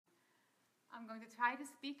I'm going to try to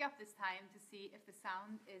speak up this time to see if the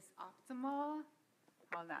sound is optimal.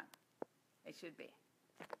 Hold on. It should be.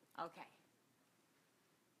 Okay.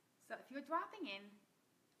 So if you're dropping in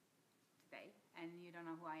today and you don't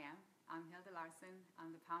know who I am, I'm Hilde Larsen.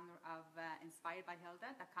 I'm the founder of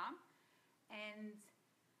InspiredByHilde.com. And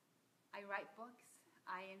I write books,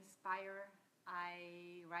 I inspire,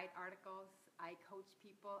 I write articles, I coach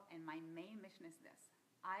people, and my main mission is this.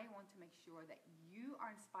 I want to make sure that you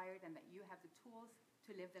are inspired and that you have the tools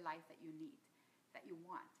to live the life that you need, that you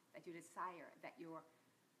want, that you desire, that you're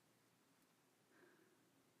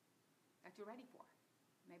ready for.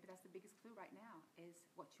 Maybe that's the biggest clue right now, is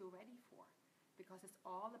what you're ready for. Because it's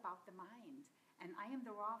all about the mind. And I am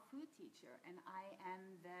the raw food teacher, and I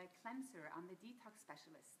am the cleanser, I'm the detox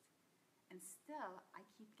specialist. And still, I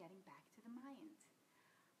keep getting back to the mind.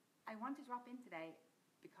 I want to drop in today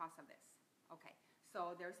because of this. Okay,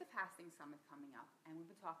 so there's a fasting summit coming up, and we've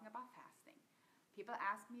been talking about fasting. People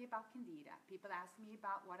ask me about Candida. People ask me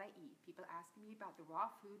about what I eat. People ask me about the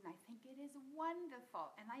raw food, and I think it is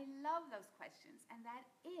wonderful. And I love those questions. And that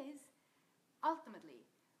is ultimately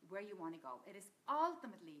where you want to go. It is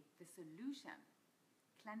ultimately the solution.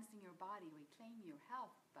 Cleansing your body, reclaiming your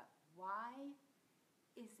health. But why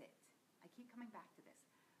is it? I keep coming back to this.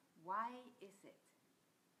 Why is it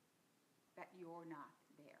that you're not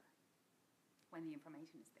there when the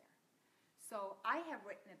information is there? So I have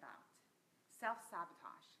written about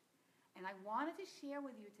self-sabotage, and I wanted to share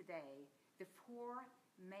with you today the 4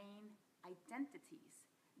 main identities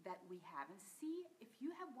that we have, and see if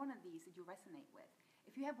you have one of these that you resonate with,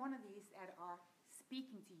 if you have one of these that are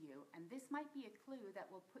speaking to you, and this might be a clue that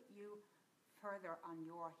will put you further on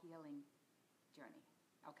your healing journey.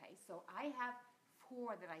 Okay, so I have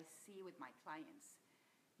 4 that I see with my clients.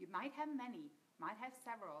 You might have many, might have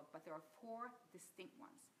several, but there are 4 distinct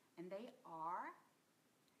ones, and they are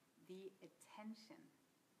the attention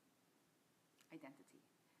identity.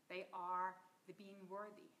 They are the being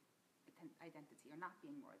worthy identity, or not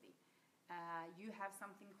being worthy. You have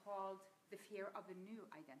something called the fear of the new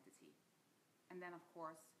identity. And then, of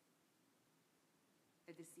course,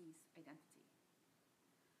 a disease identity.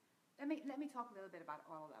 Let me talk a little bit about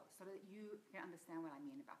all of those so that you can understand what I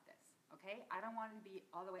mean about this, okay? I don't want it to be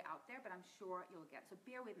all the way out there, but I'm sure you'll get it. So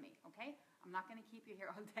bear with me, okay? I'm not going to keep you here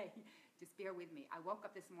all day. Just bear with me. I woke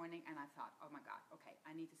up this morning and I thought, oh my God, okay,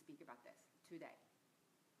 I need to speak about this today.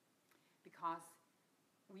 Because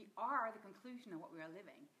we are the conclusion of what we are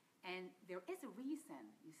living. And there is a reason,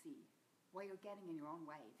 you see, why you're getting in your own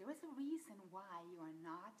way. There is a reason why you are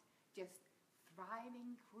not just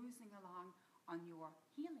thriving, cruising along on your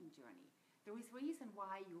healing journey. There is a reason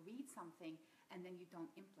why you read something and then you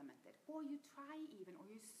don't implement it. Or you try even, or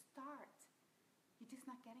you start. You're just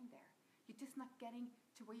not getting there. You're just not getting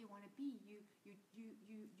to where you want to be.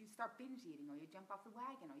 You start binge eating, or you jump off the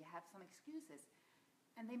wagon, or you have some excuses.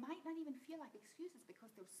 And they might not even feel like excuses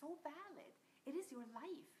because they're so valid. It is your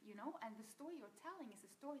life, you know, and the story you're telling is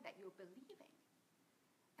a story that you're believing.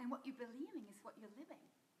 And what you're believing is what you're living.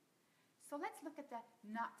 So let's look at the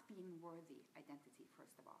not being worthy identity,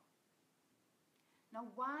 first of all. Now,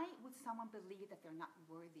 why would someone believe that they're not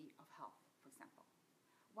worthy of health, for example?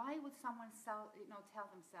 Why would someone tell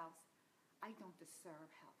themselves, I don't deserve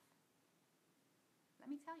health? Let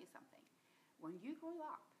me tell you something. When you grew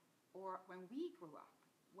up, or when we grew up,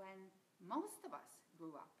 when most of us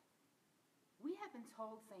grew up, we have been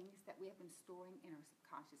told things that we have been storing in our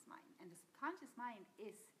subconscious mind. And the subconscious mind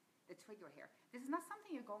is the trigger here. This is not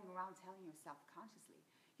something you're going around telling yourself consciously.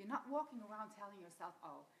 You're not walking around telling yourself,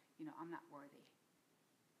 oh, you know, I'm not worthy.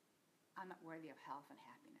 I'm not worthy of health and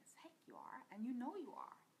happiness. Heck, you are, and you know you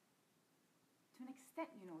are. To an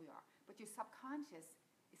extent, you know you are. But your subconscious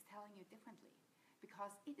is telling you differently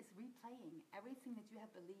because it is replaying everything that you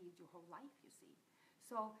have believed your whole life, you see.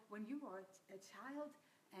 So when you were a child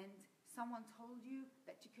and someone told you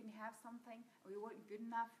that you couldn't have something or you weren't good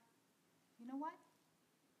enough, you know what?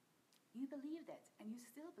 You believed it, and you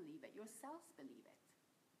still believe it. Your cells believe it.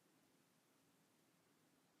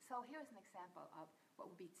 So here's an example of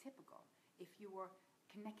what would be typical if you were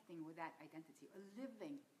connecting with that identity or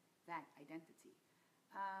living that identity.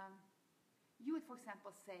 You would, for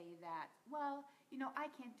example, say that, well, you know,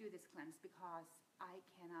 I can't do this cleanse because I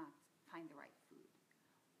cannot find the right food.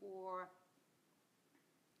 Or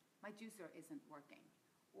my juicer isn't working.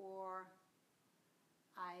 Or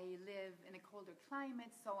I live in a colder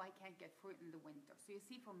climate, so I can't get fruit in the winter. So you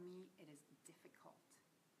see, for me, it is difficult.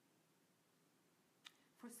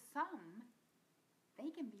 For some,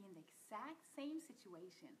 they can be in the exact same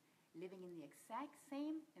situation, living in the exact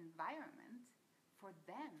same environment. For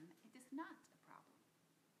them, it is not a problem.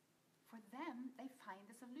 For them, they find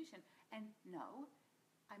a solution. And no,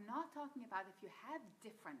 I'm not talking about if you have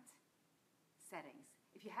different settings,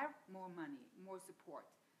 if you have more money, more support,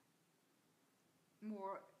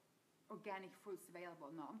 more organic fruits available.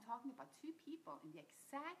 No, I'm talking about two people in the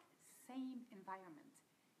exact same environment,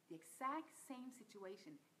 the exact same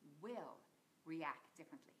situation will react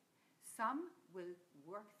differently. Some will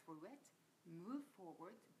work through it, move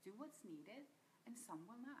forward, do what's needed, and some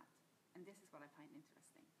will not. And this is what I find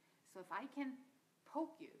interesting. So if I can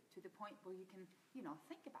poke you to the point where you can,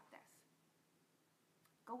 think about this.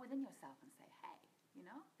 Go within yourself and say, hey,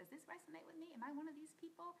 does this resonate with me? Am I one of these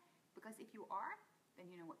people? Because if you are,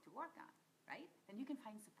 then you know what to work on, right? Then you can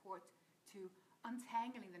find support to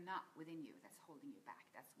untangling the knot within you that's holding you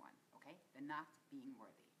back. That's one, okay? The not being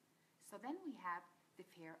worthy. So then we have the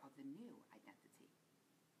fear of the new identity.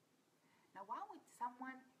 Now, why would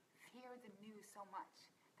someone fear the new so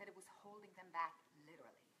much that it was holding them back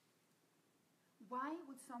literally? Why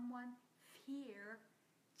would someone fear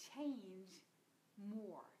change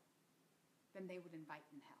more than they would invite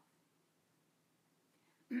in health?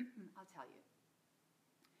 I'll tell you.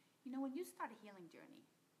 When you start a healing journey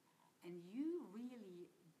and you really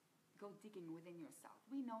go digging within yourself,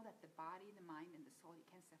 we know that the body, the mind, and the soul, you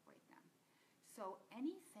can't separate them. So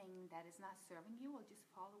anything that is not serving you will just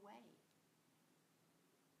fall away.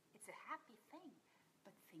 It's a happy thing,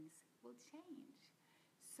 but things will change.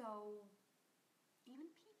 So even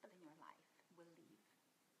people in your life will leave.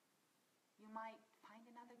 You might find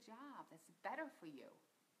another job that's better for you.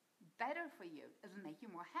 It'll make you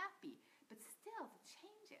more happy, but still it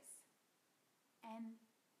changes. And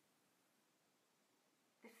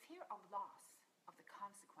the fear of loss, of the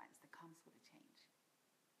consequence that comes with a change.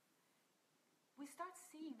 We start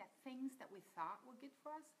seeing that things that we thought were good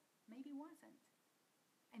for us maybe wasn't.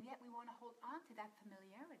 And yet we want to hold on to that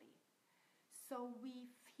familiarity. So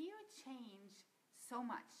we fear change so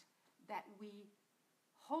much that we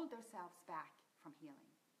hold ourselves back from healing.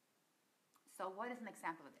 So what is an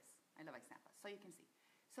example of this? I love examples, so you can see.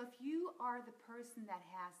 So if you are the person that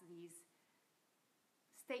has these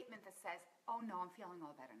statement that says, oh no, I'm feeling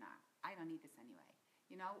all better now. I don't need this anyway.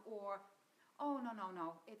 Or, oh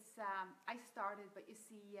no, it's, I started, but you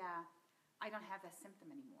see, I don't have that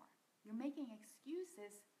symptom anymore. You're making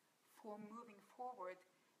excuses for moving forward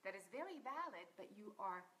that is very valid, but you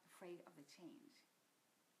are afraid of the change.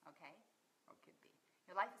 Okay? Or could be.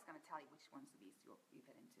 Your life is going to tell you which ones of these you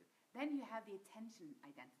fit into. Then you have the attention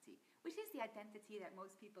identity, which is the identity that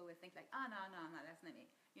most people would think like, oh, no, that's not me.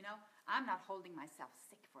 I'm not holding myself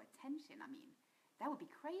sick for attention. I mean, that would be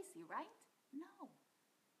crazy, right? No.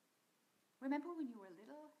 Remember when you were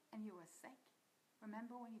little and you were sick?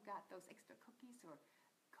 Remember when you got those extra cookies or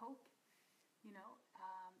Coke? You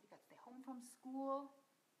got to stay home from school,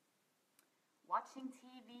 watching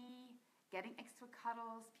TV, getting extra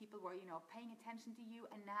cuddles. People were, paying attention to you.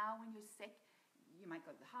 And now when you're sick, you might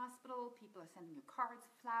go to the hospital. People are sending you cards,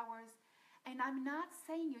 flowers. And I'm not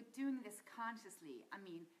saying you're doing this consciously. I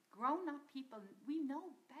mean, grown-up people, we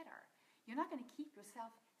know better. You're not going to keep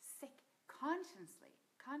yourself sick consciously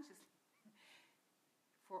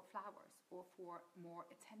for flowers or for more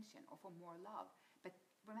attention or for more love. But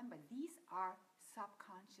remember, these are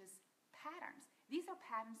subconscious patterns. These are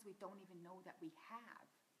patterns we don't even know that we have.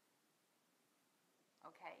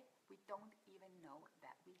 Okay? We don't even know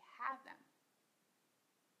that we have them.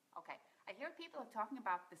 Okay, I hear people are talking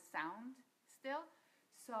about the sound still.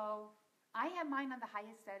 So I have mine on the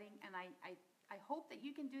highest setting, and I hope that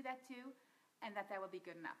you can do that too, and that will be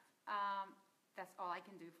good enough. That's all I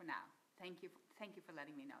can do for now. Thank you for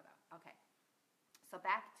letting me know, though. Okay, so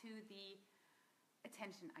back to the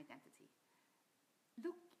attention identity.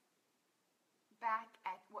 Look back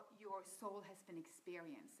at what your soul has been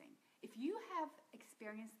experiencing. If you have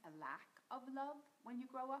experienced a lack of love when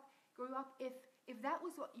you grew up, if that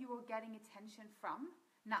was what you were getting attention from,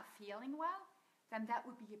 not feeling well, then that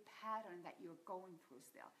would be a pattern that you're going through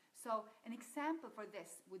still. So an example for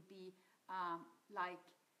this would be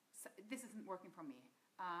this isn't working for me.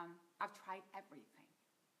 I've tried everything.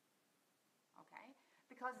 Okay?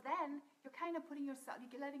 Because then you're kind of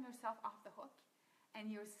you're letting yourself off the hook, and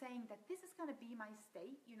you're saying that this is going to be my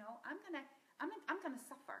state. I'm gonna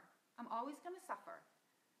suffer. I'm always going to suffer.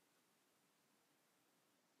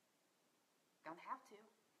 Don't have to.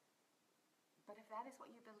 But if that is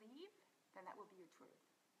what you believe, then that will be your truth.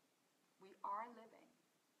 We are living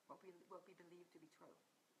what we believe to be true.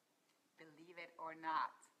 Believe it or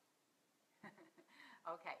not.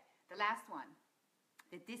 Okay, the last one.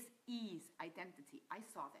 The dis-ease identity. I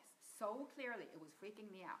saw this so clearly. It was freaking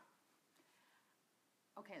me out.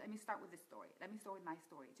 Okay, let me start with this story. Let me start with my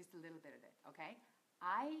story, just a little bit of it, okay?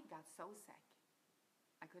 I got so sick.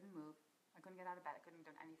 I couldn't move. I I couldn't get out of bed. I couldn't do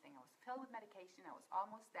anything. I was filled with medication. I was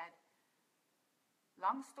almost dead.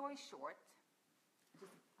 Long story short,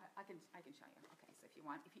 I can show you. Okay, so if you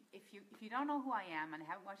want, if you don't know who I am and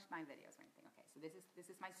haven't watched my videos or anything, okay, so this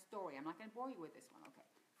is my story. I'm not going to bore you with this one. Okay,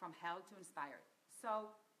 from hell to inspired. So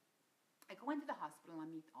I go into the hospital and I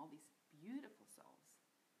meet all these beautiful souls,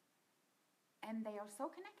 and they are so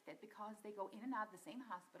connected because they go in and out of the same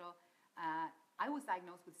hospital. I was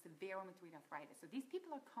diagnosed with severe rheumatoid arthritis, so these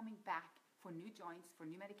people are coming back for new joints, for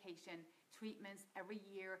new medication, treatments every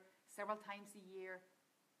year, several times a year.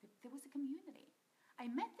 There was a community. I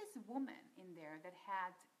met this woman in there that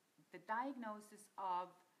had the diagnosis of,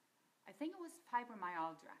 I think it was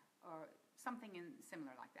fibromyalgia or something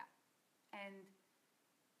similar like that. And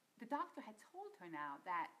the doctor had told her now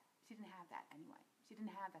that she didn't have that anyway. She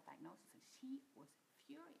didn't have that diagnosis, and she was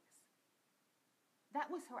furious. That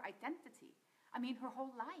was her identity. I mean, her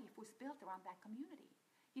whole life was built around that community.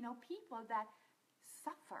 You know, people that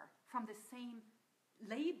suffer from the same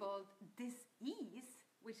labeled dis-ease,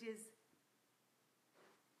 which is,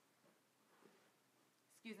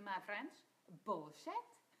 excuse my French, bullshit.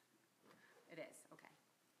 It is, okay.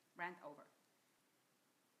 Rant over.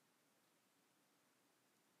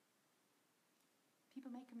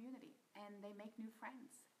 People make community, and they make new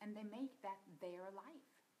friends, and they make that their life.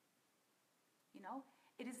 You know,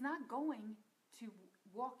 it is not going to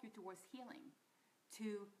walk you towards healing,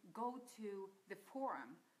 to go to the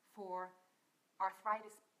forum for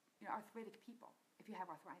arthritic people, if you have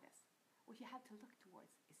arthritis. What you have to look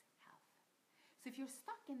towards is health. So if you're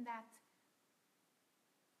stuck in that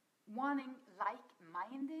wanting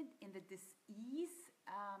like-minded in the dis-ease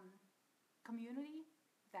community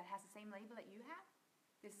that has the same label that you have,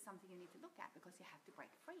 this is something you need to look at, because you have to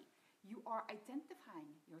break free. You are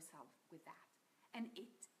identifying yourself with that, and it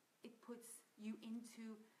puts you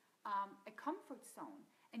into a comfort zone,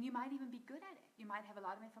 and you might even be good at it. You might have a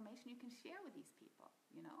lot of information you can share with these people,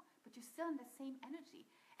 you know, but you're still in the same energy.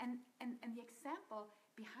 And the example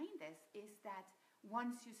behind this is that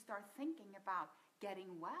once you start thinking about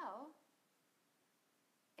getting well,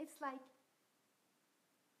 it's like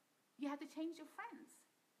you have to change your friends,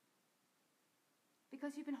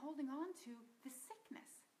 because you've been holding on to the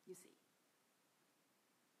sickness, you see.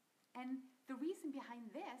 And the reason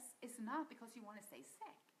behind this is not because you want to stay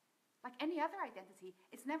sick. Like any other identity,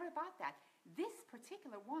 it's never about that. This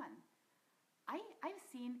particular one, I've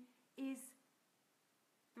seen, is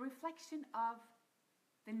the reflection of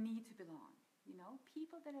the need to belong. You know,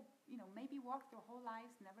 people that have, you know, maybe walked their whole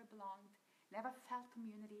lives, never belonged, never felt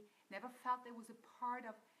community, never felt there was a part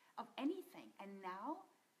of anything. And now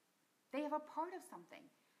they have a part of something.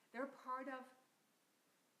 They're a part of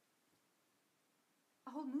a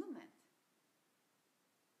whole movement.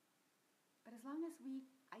 But as long as we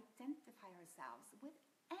identify ourselves with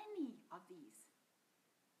any of these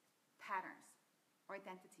patterns or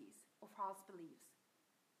identities or false beliefs,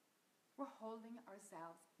 we're holding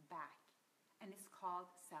ourselves back. And it's called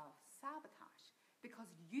self-sabotage, because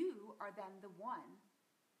you are then the one,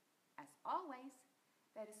 as always,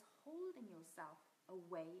 that is holding yourself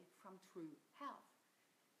away from true health.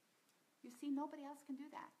 You see, nobody else can do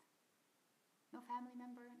that. No family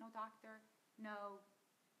member, no doctor, no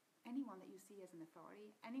anyone that you see as an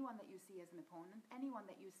authority, anyone that you see as an opponent, anyone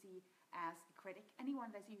that you see as a critic,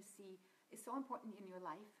 anyone that you see is so important in your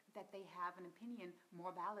life that they have an opinion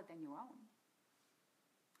more valid than your own.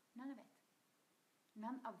 None of it.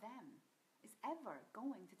 None of them is ever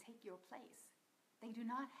going to take your place. They do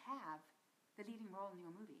not have the leading role in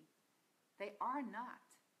your movie. They are not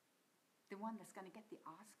the one that's going to get the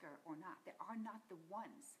Oscar or not. They are not the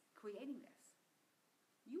ones creating this.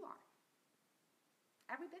 You are.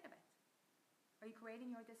 Every bit of it. Are you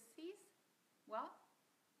creating your disease? Well,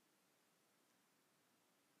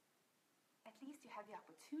 at least you have the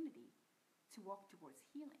opportunity to walk towards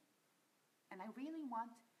healing. And I really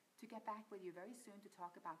want to get back with you very soon to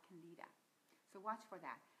talk about Candida. So watch for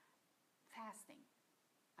that. Fasting.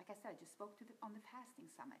 Like I said, I just spoke on the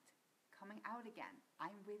fasting summit. Coming out again.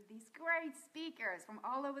 I'm with these great speakers from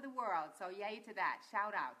all over the world. So yay to that.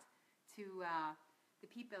 Shout out to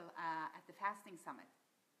the people at the fasting summit.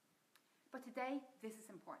 But today, this is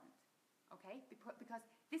important, okay? Because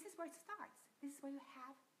this is where it starts. This is where you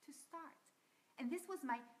have to start. And this was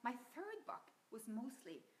my third book, was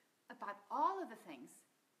mostly about all of the things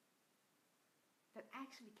that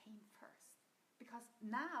actually came first. Because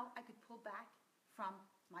now I could pull back from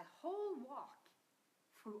my whole walk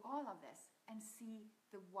through all of this and see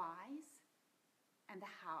the whys and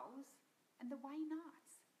the hows and the why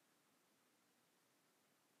nots.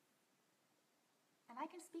 And I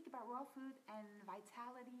can speak about raw food and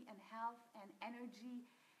vitality and health and energy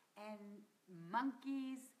and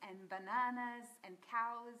monkeys and bananas and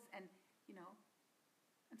cows and,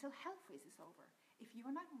 until hell freezes over. If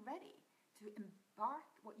you're not ready to embark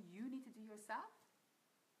what you need to do yourself,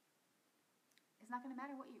 it's not going to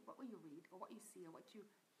matter what you read or what you see or what you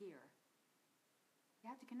hear. You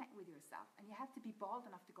have to connect with yourself, and you have to be bold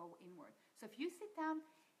enough to go inward. So if you sit down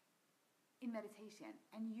in meditation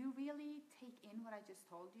and you really take in what I just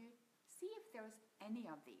told you, see if there's any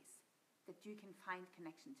of these that you can find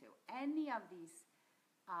connection to, any of these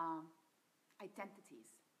identities.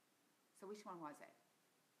 So which one was it?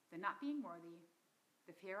 The not being worthy,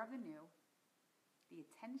 the fear of the new, the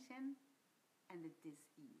attention, and the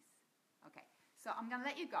dis-ease. Okay, so I'm going to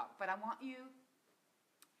let you go, but I want you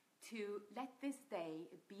to let this day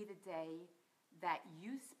be the day that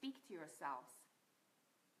you speak to yourselves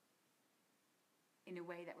in a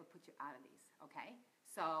way that will put you out of these, okay?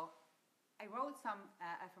 So I wrote some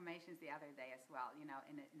affirmations the other day as well, in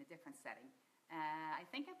a different setting. I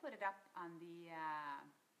think I put it up on the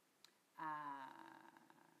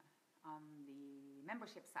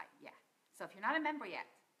membership site, yeah. So if you're not a member yet,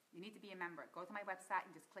 you need to be a member. Go to my website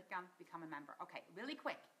and just click on Become a Member. Okay, really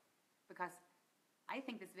quick, because I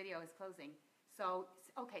think this video is closing. So,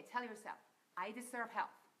 okay, tell yourself, I deserve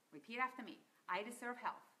health. Repeat after me. I deserve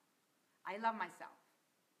health. I love myself.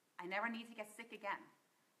 I never need to get sick again,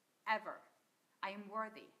 ever. I am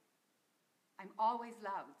worthy. I'm always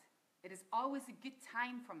loved. It is always a good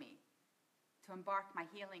time for me to embark my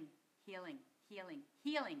healing,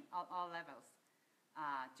 all levels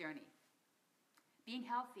journey. Being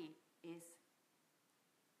healthy is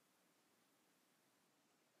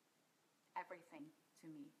everything to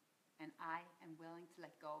me, and I am willing to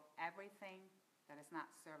let go of everything that is not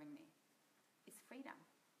serving me. It's freedom.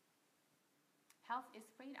 Health is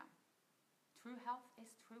freedom. True health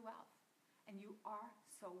is true wealth, and you are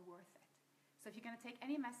so worth it. So if you're going to take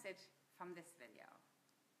any message from this video,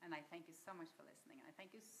 and I thank you so much for listening, and I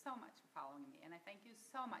thank you so much for following me, and I thank you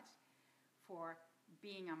so much for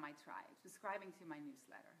being on my tribe, subscribing to my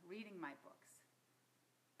newsletter, reading my books,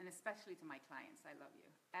 and especially to my clients, I love you.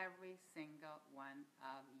 Every single one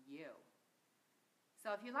of you.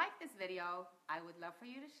 So if you like this video, I would love for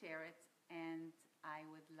you to share it, and I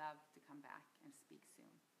would love to come back and speak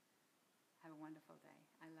soon. Have a wonderful day.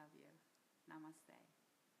 I love you. Namaste.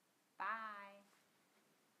 Bye.